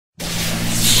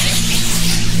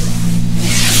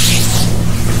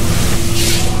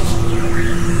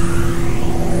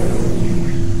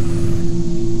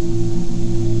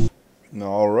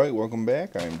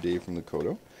Dave from the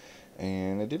Kodo,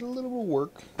 and I did a little bit of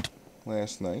work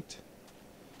last night.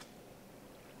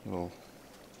 Little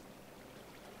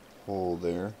hole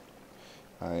there.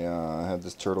 I had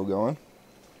this turtle going.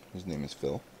 His name is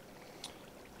Phil,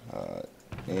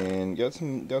 and got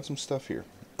some stuff here.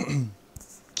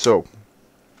 So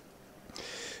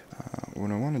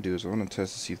what I want to do is I want to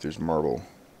test to see if there's marble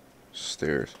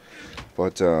stairs,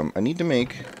 but I need to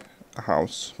make a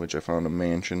house, which I found a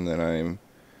mansion that I'm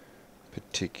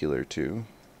particular to,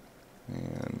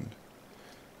 and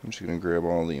I'm just gonna grab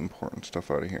all the important stuff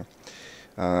out of here.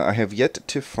 I have yet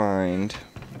to find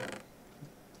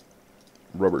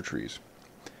rubber trees,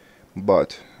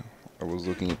 but I was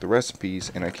looking at the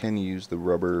recipes and I can use the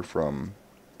rubber from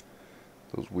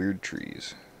those weird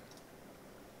trees.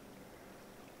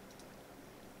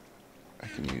 I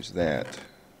can use that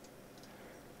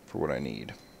for what I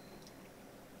need.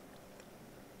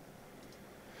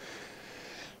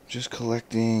 Just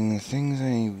collecting the things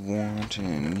I want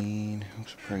and need.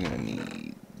 Oops, probably gonna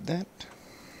need that.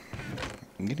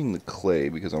 I'm getting the clay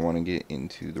because I want to get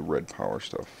into the red power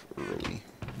stuff early.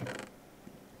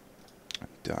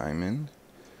 Diamond.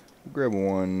 Grab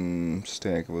one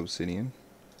stack of obsidian.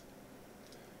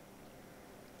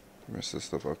 The rest of the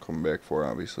stuff I'll come back for,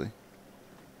 obviously.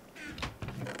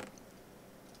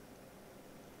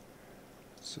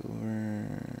 Silver.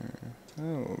 Oh, a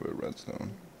little bit of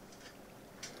redstone.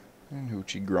 And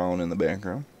hoochie growling in the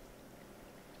background.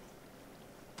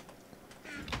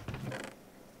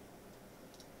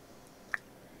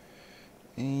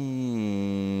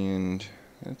 And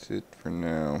that's it for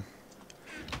now.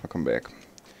 I'll come back.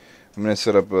 I'm going to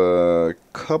set up a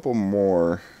couple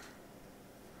more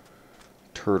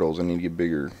turtles. I need to get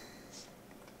bigger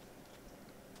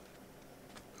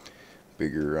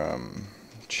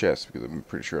chests because I'm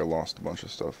pretty sure I lost a bunch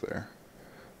of stuff there.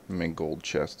 I make gold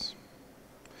chests.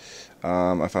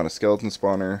 I found a skeleton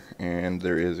spawner, and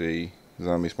there is a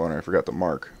zombie spawner. I forgot the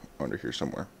mark under here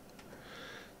somewhere.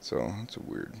 So that's a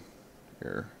weird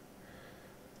error.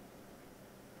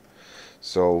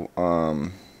 So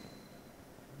I'm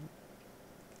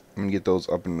gonna get those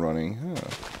up and running.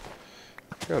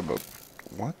 Forgot about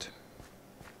what?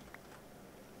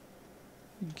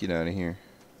 Get out of here.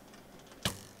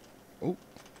 Oh,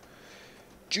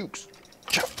 jukes,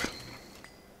 chop.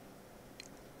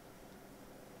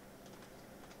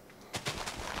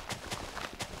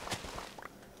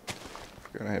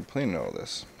 Forgot I had planned all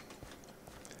this.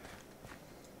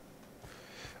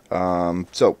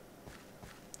 So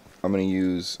I'm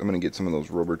gonna get some of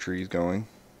those rubber trees going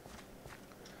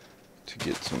to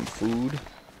get some food.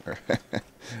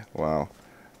 Wow.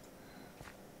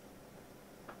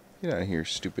 Get out of here,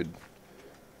 stupid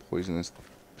poisonous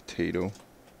potato.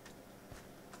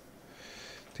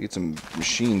 To get some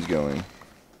machines going.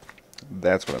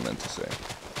 That's what I meant to say.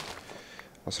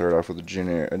 I'll start off with a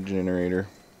generator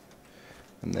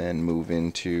and then move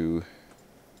into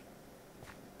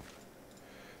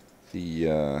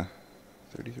the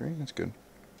 33. That's good.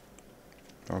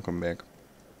 I'll come back.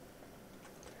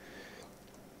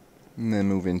 And then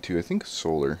move into, I think,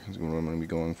 solar is what I'm going to be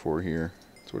going for here.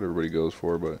 That's what everybody goes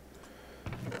for, but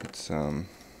it's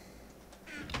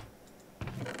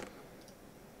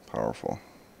powerful.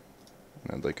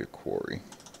 And I'd like a quarry.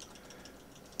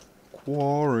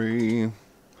 Quarry.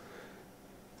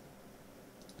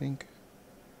 Think.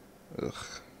 Ugh.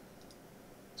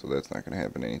 So that's not going to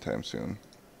happen anytime soon.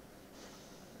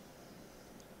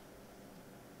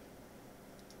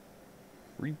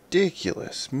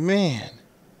 Ridiculous, man.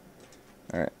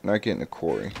 Alright, not getting a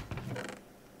quarry.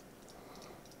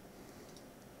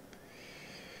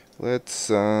 Let's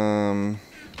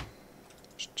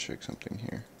just check something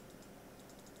here.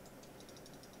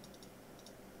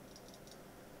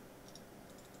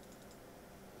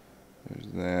 There's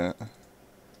that.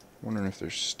 Wondering if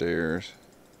there's stairs.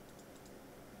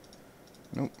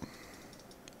 Nope.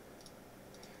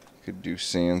 Could do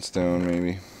sandstone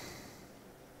maybe.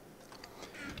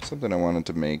 Something I wanted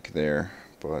to make there,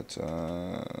 but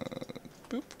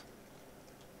boop.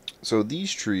 So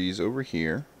these trees over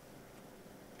here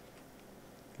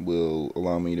will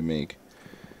allow me to make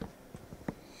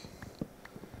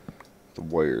the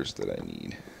wires that I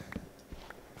need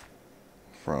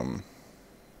from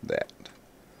that.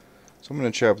 So I'm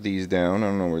going to chop these down. I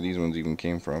don't know where these ones even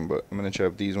came from, but I'm going to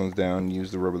chop these ones down and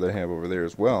use the rubber that I have over there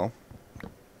as well.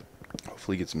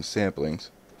 Hopefully get some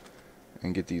saplings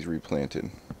and get these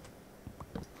replanted.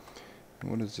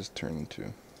 What does this turn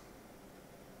into?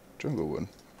 Jungle wood.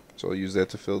 So I'll use that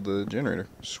to fill the generator.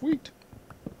 Sweet.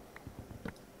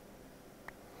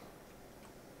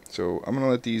 So I'm going to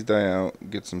let these die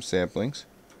out, get some saplings.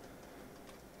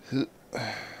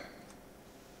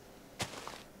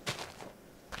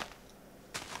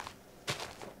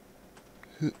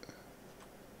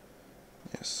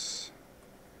 Yes.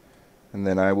 And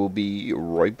then I will be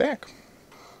right back.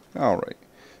 Alright.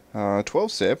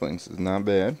 12 saplings is not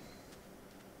bad.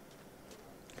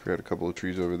 Forgot a couple of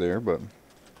trees over there, but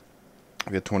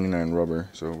I got 29 rubber,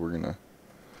 so we're gonna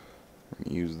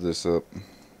use this up.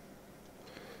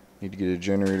 Need to get a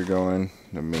generator going,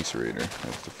 a macerator.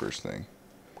 That's the first thing.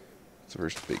 That's the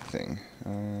first big thing.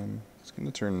 It's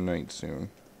gonna turn night soon.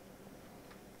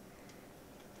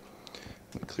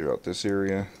 Let me clear out this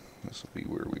area. This will be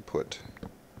where we put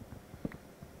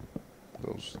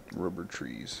those rubber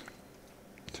trees.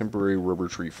 Temporary rubber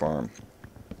tree farm.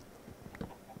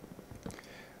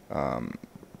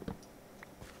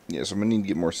 Yeah, so I'm gonna need to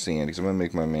get more sand because I'm gonna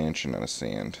make my mansion out of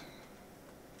sand.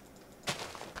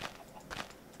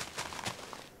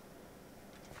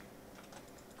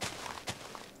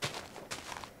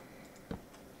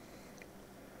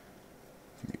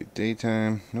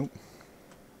 Daytime. Nope.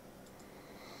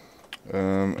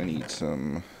 I need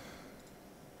some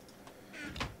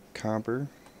copper.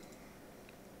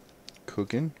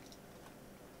 Cooking.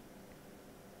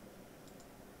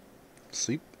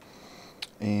 Sleep.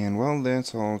 And while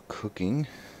that's all cooking,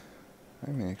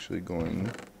 I'm actually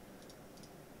going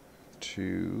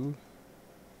to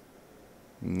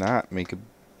not make a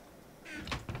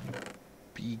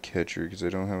bee catcher because I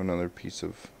don't have another piece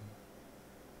of...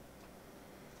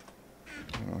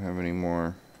 I don't have any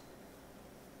more.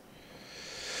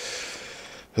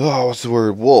 Oh, what's the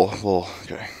word? Wool. Wool.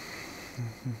 Okay.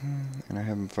 And I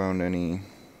haven't found any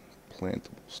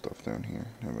plantable stuff down here,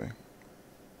 have I?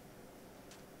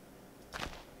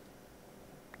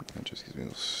 That just gives me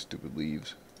those stupid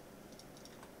leaves.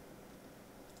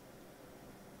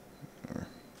 Or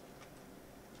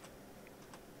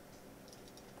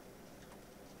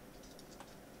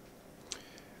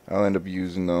I'll end up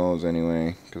using those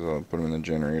anyway, because I'll put them in the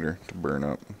generator to burn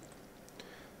up.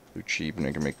 They're cheap and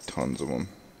I can make tons of them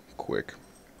quick.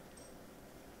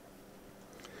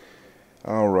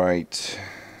 Alright,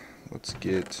 let's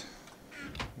get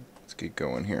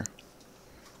going here.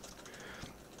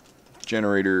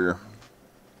 Generator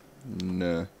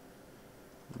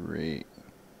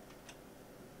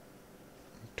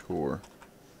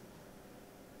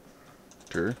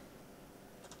Tur.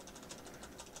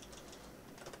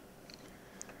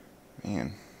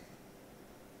 Man.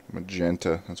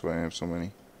 Magenta, that's why I have so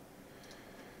many.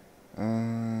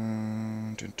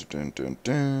 Dun, dun, dun,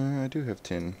 dun. I do have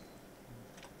tin.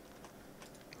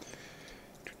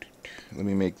 Let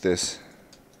me make this,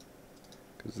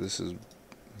 because this is not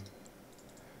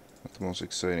the most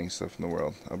exciting stuff in the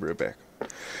world. I'll be right back.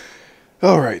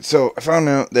 Alright, so I found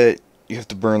out that you have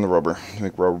to burn the rubber to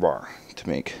make rubber bar, to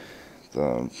make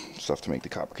the stuff to make the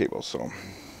copper cables, so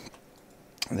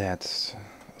that's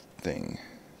a thing.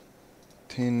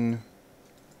 Tin,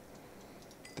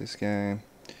 this guy.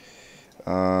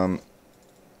 And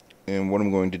what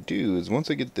I'm going to do is once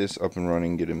I get this up and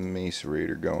running, get a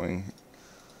macerator going,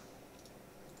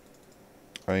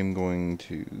 I'm going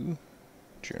to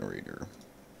generator.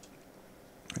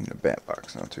 I need a bat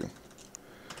box now too.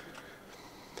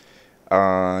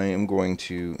 I am going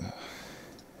to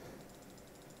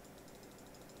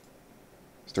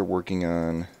start working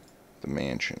on the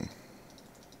mansion.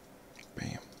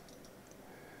 Bam.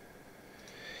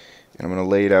 And I'm going to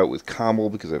lay it out with cobble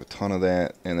because I have a ton of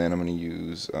that, and then I'm going to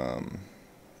use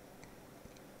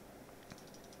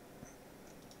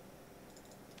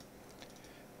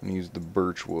the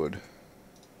birch wood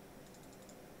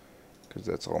because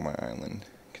that's all my island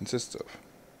consists of.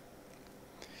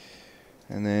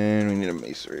 And then we need a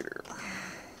macerator.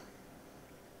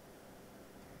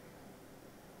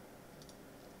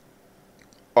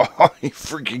 Oh, are you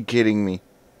freaking kidding me?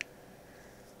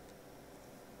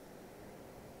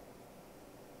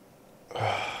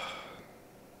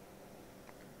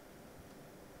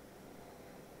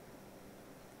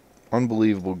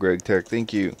 Unbelievable, Greg Tech.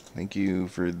 Thank you. Thank you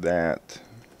for that.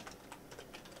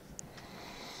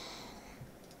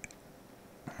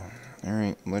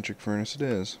 Alright, electric furnace it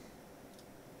is.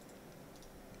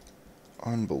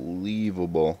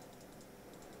 Unbelievable.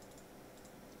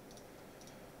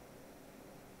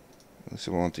 At least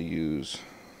I want to use...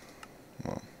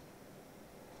 Well,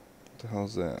 what the hell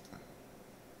is that?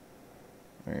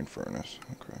 Iron furnace.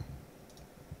 Okay.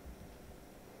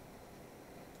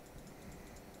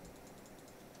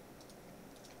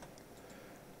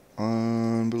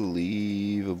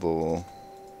 Unbelievable.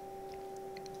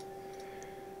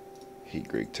 Hate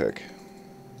Greg Tech.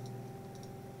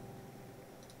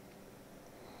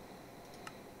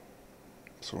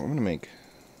 So I'm gonna make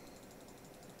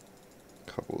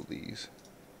a couple of these.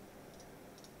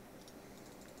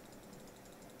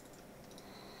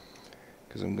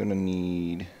 because I'm gonna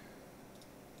need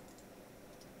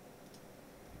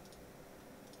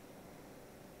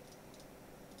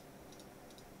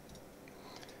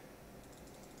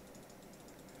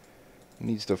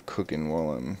stuff cooking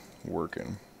while I'm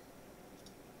working.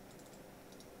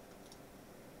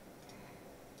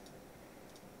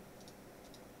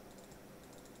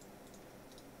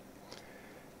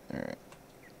 Alright.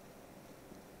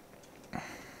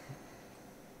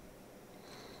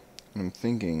 I'm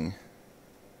thinking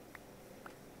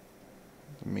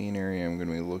the main area I'm going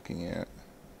to be looking at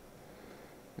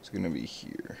is going to be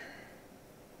here.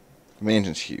 The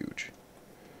mansion's huge,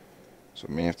 so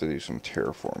I may have to do some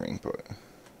terraforming, but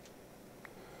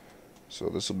so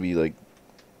this will be like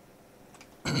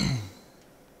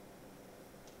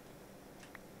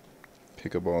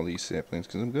pick up all these saplings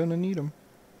because I'm going to need them.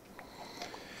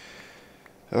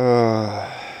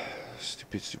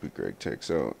 Stupid Greg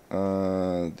takes out.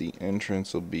 The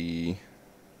entrance will be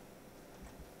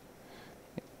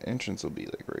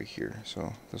like right here.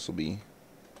 So this will be.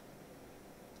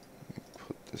 Let me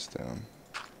put this down.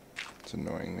 It's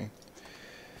annoying me.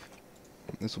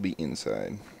 This will be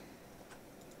inside.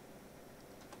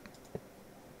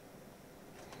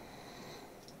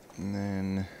 And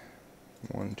then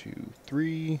 1, 2,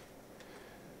 3.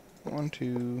 1,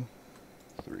 2,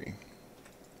 3.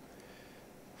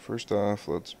 First off,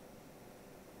 let's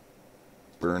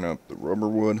burn up the rubber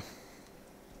wood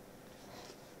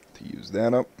to use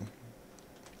that up.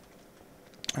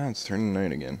 Ah, it's turning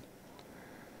night again.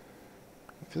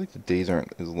 I feel like the days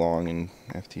aren't as long in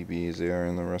FTB as they are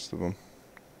in the rest of them.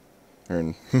 Or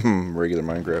in regular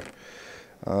Minecraft.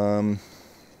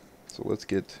 So let's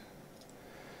get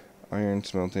iron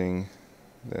smelting,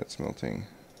 that smelting,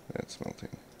 that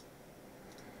smelting.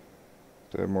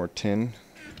 Do I have more tin?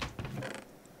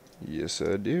 Yes,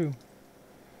 I do.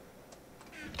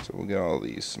 So we'll get all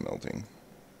these smelting.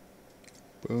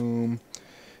 Boom.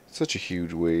 It's such a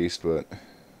huge waste, but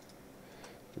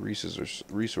the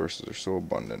resources are so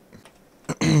abundant.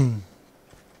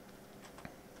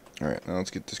 Alright, now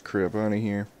let's get this crap out of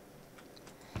here.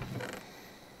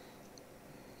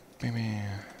 Bam,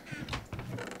 bam.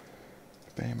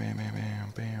 Bam, bam, bam,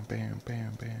 bam, bam, bam,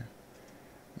 bam, bam.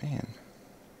 Man.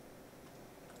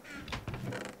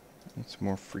 It's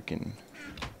more freaking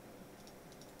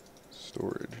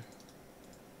storage.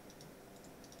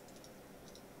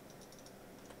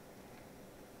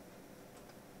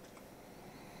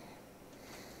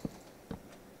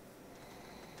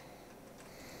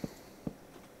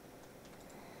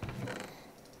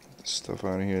 Stuff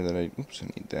out of here that I oops, I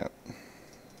need that.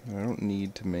 I don't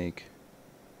need to make.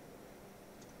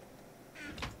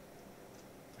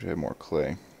 I have more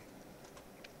clay.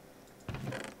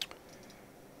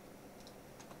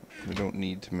 I don't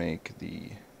need to make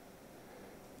the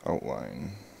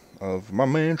outline of my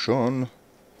mansion.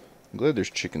 I'm glad there's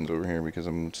chickens over here because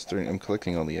I'm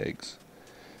collecting all the eggs.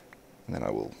 And then I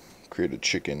will create a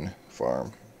chicken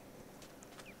farm.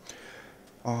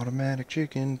 Automatic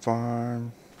chicken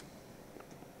farm.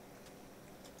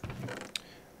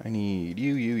 I need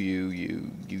you.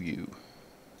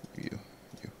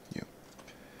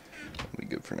 That'll be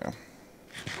good for now.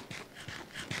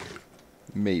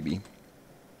 Maybe.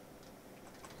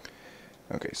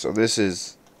 Okay, so this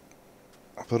is.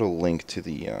 I'll put a link to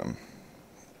the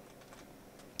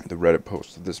Reddit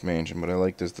post of this mansion, but I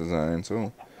like this design,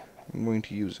 so I'm going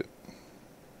to use it.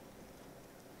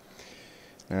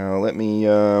 Now let me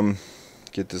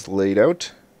get this laid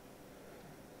out,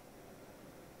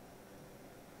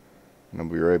 and I'll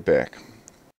be right back.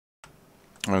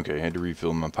 Okay, I had to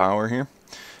refill my power here,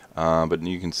 but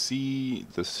you can see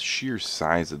the sheer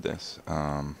size of this.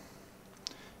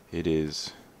 It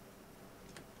is.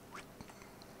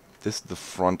 This is the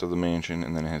front of the mansion,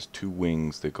 and then it has two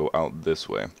wings that go out this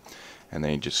way, and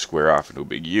they just square off into a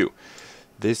big U.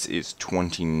 This is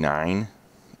 29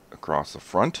 across the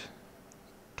front,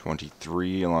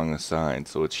 23 along the side,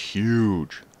 so it's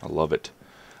huge. I love it.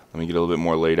 Let me get a little bit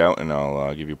more laid out, and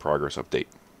I'll give you a progress update.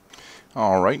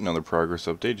 Alright, another progress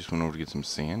update. Just went over to get some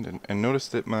sand, and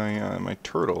noticed that my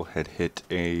turtle had hit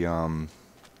a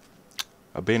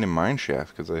abandoned mine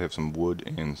shaft, because I have some wood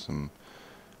and some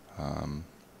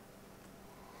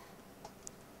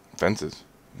fences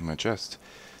in my chest.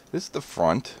 This is the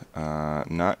front,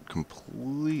 not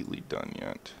completely done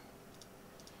yet.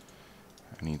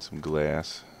 I need some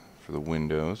glass for the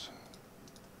windows,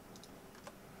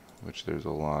 which there's a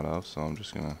lot of, so I'm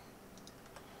just gonna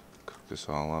cook this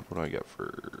all up. What do I got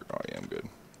for, oh yeah, I'm good.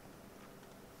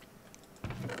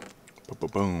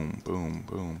 Boom, boom,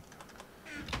 boom.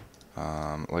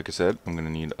 Like I said, I'm gonna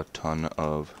need a ton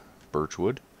of birch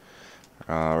wood.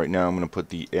 Right now I'm going to put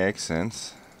the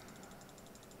accents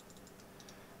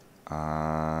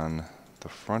on the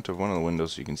front of one of the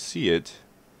windows so you can see it.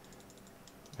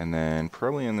 And then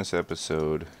probably in this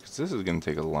episode, because this is going to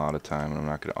take a lot of time, and I'm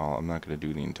not going to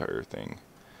do the entire thing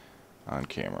on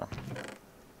camera.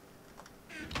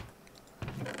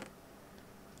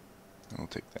 I'll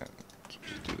take that. So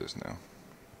just do this now.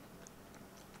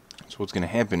 So what's going to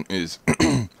happen is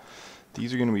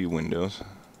these are going to be windows.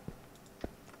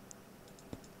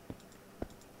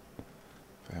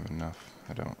 If I have enough,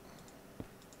 I don't.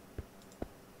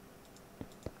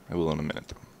 I will in a minute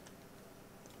though.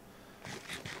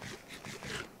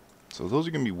 So those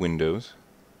are going to be windows.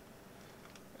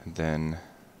 And then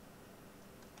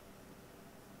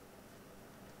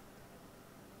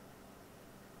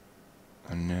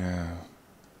oh no.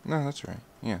 No, that's right.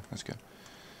 Yeah, that's good.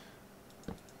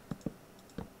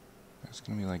 It's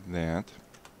going to be like that.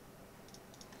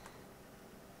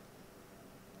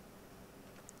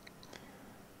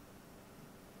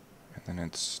 And then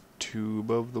it's 2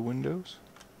 above the windows.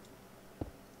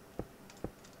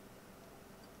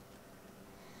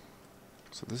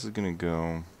 So this is going to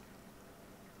go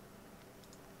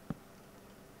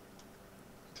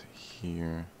to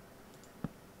here,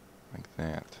 like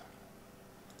that.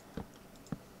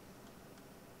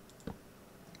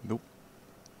 Nope.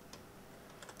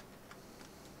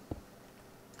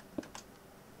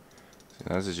 See,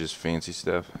 this is just fancy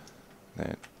stuff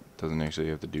that doesn't actually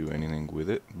have to do anything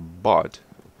with it, but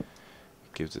it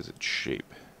gives us its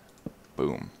shape.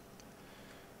 Boom.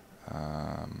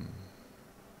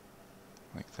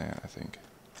 Like that, I think.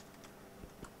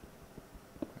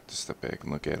 I have to step back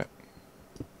and look at it.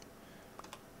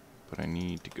 But I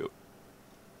need to go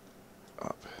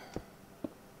up.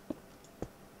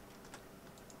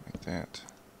 Like that.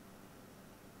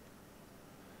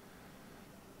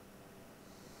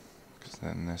 Because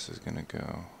then this is going to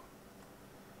go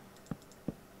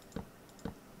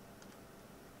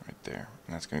right there.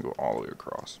 And that's going to go all the way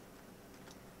across.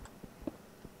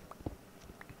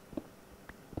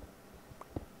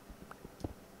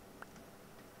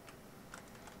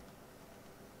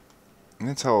 And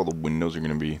that's how all the windows are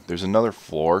going to be. There's another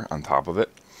floor on top of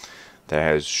it that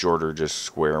has shorter, just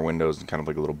square windows and kind of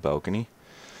like a little balcony.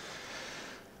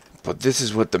 But this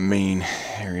is what the main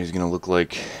area is going to look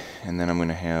like. And then I'm going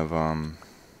to have,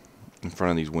 in front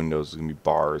of these windows, is going to be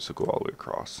bars that go all the way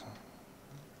across.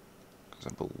 Because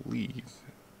I believe,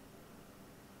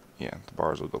 yeah, the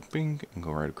bars will go bing and go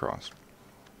right across.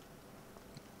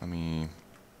 Let me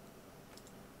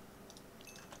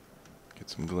get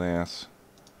some glass.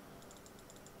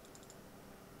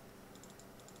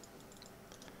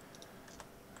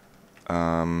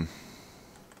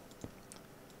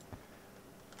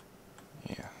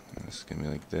 Yeah, this is gonna be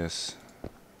like this.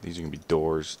 These are gonna be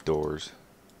doors. So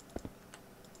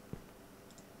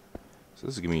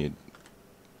this is gonna be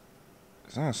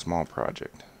it's not a small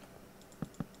project,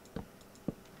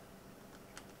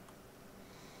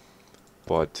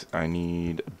 but I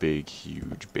need a big,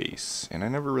 huge base, and I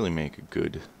never really make a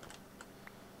good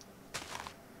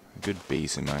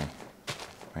base in my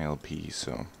LP,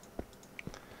 so.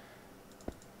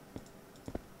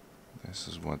 This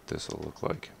is what this will look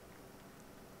like.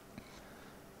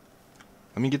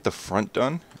 Let me get the front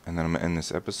done, and then I'm going to end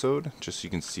this episode, just so you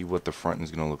can see what the front is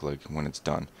going to look like when it's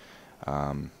done.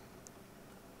 So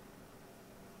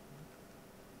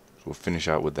we'll finish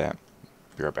out with that.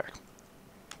 Be right back.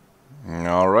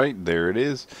 Alright, there it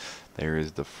is. There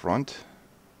is the front.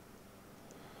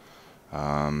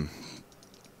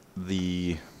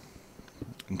 The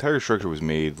entire structure was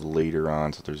made later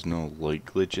on, so there's no light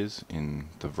glitches in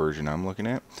the version I'm looking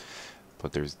at,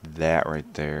 but there's that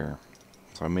right there.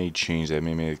 So I may change that, I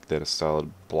may make that a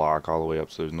solid block all the way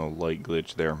up so there's no light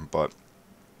glitch there. But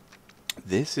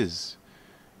this is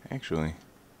actually,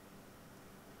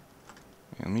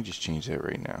 yeah, let me just change that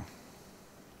right now.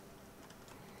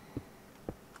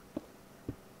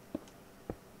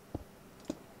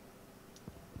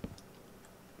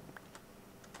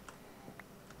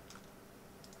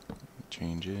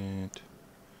 Change it.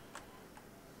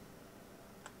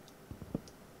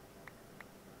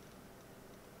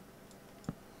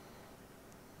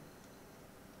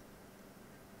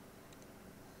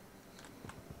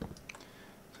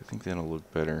 So I think that'll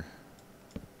look better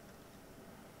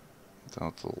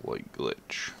without the light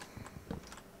glitch.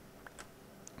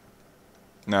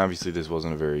 Now obviously this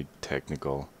wasn't a very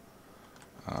technical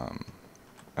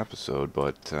episode,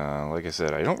 but like I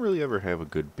said, I don't really ever have a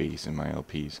good base in my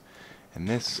LPs. And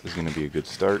this is going to be a good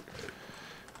start.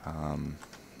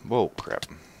 Whoa, crap.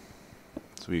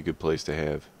 This will be a good place to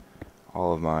have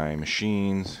all of my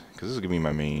machines, because this is going to be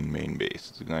my main base.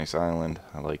 It's a nice island.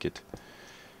 I like it.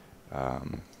 So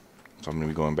I'm going to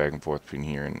be going back and forth between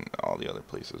here and all the other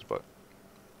places, but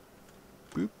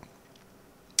boop.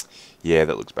 Yeah,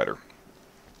 that looks better.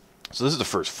 So this is the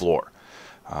first floor.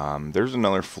 There's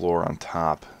another floor on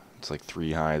top. It's like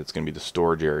 3 high. That's going to be the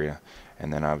storage area,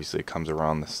 and then obviously it comes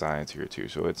around the sides here too.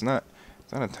 So it's not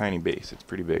a tiny base. It's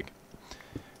pretty big.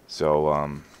 So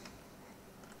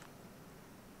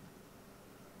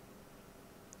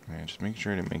yeah, just make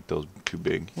sure to make those too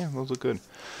big. Yeah, those look good.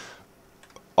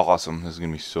 Awesome. This is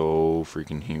gonna be so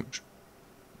freaking huge.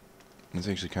 It's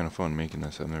actually kind of fun making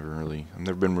this. I've never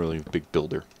been really a big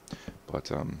builder,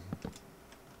 but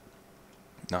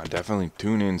no, definitely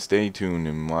tune in, stay tuned,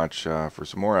 and watch for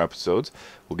some more episodes.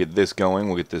 We'll get this going.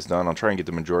 We'll get this done. I'll try and get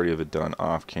the majority of it done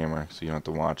off camera, so you don't have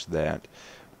to watch that.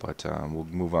 But we'll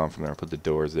move on from there. I'll put the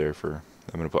doors there for.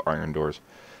 I'm gonna put iron doors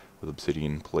with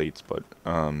obsidian plates, but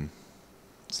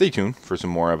stay tuned for some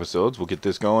more episodes. We'll get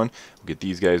this going. We'll get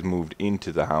these guys moved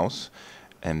into the house,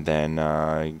 and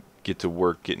then get to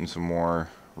work getting some more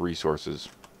resources.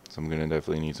 So I'm going to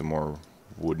definitely need some more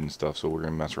wood and stuff. So we're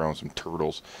going to mess around with some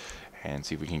turtles and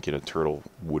see if we can get a turtle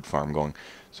wood farm going.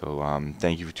 So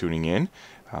thank you for tuning in.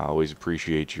 I always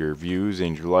appreciate your views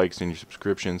and your likes and your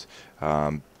subscriptions.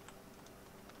 I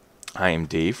am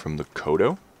Dave from the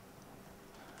Kodo.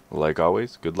 Like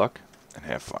always, good luck and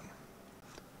have fun.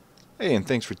 Hey, and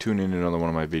thanks for tuning in to another one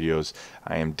of my videos.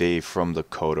 I am Dave from the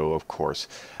Kodo, of course.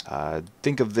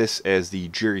 Think of this as the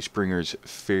Jerry Springer's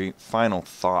final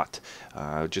thought.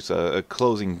 Just a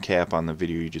closing cap on the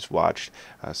video you just watched.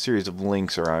 A series of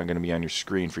links are going to be on your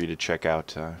screen for you to check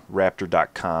out.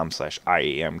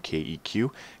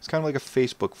 Raptor.com/IAMKEQ. It's kind of like a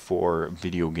Facebook for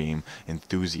video game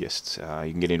enthusiasts.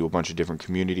 You can get into a bunch of different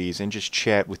communities and just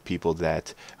chat with people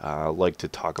that like to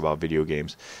talk about video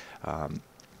games.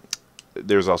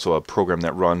 There's also a program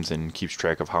that runs and keeps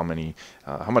track of how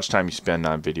much time you spend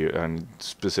on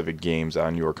specific games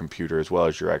on your computer, as well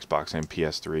as your Xbox and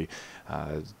PS3.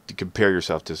 To compare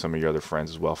yourself to some of your other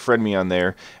friends as well. Friend me on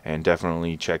there, and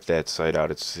definitely check that site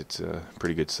out. It's a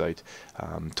pretty good site.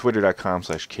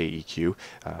 Twitter.com/KEQ.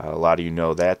 A lot of you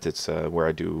know that. It's where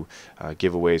I do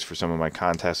giveaways for some of my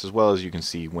contests, as well as you can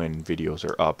see when videos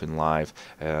are up and live,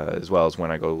 as well as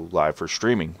when I go live for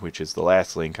streaming, which is the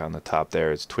last link on the top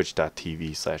there. It's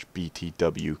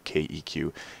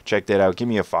twitch.tv/BTWKEQ. Check that out. Give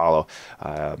me a follow.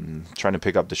 Trying to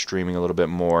pick up the streaming a little bit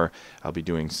more. I'll be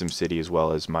doing SimCity as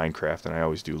well as MineCraft, and I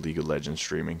always do League of Legends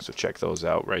streaming, so check those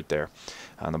out right there.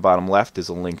 On the bottom left is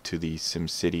a link to the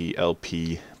SimCity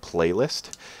LP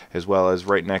playlist, as well as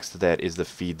right next to that is the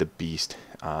Feed the Beast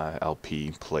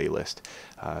LP playlist.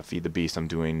 Feed the Beast, I'm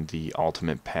doing the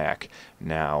ultimate pack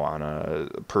now on a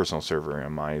personal server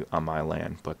on my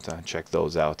LAN, but check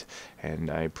those out, and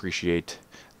I appreciate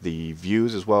the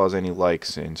views as well as any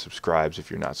likes and subscribes if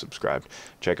you're not subscribed.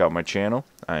 Check out my channel.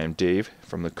 I am Dave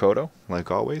from the Kodo. Like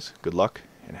always, good luck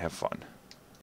and have fun.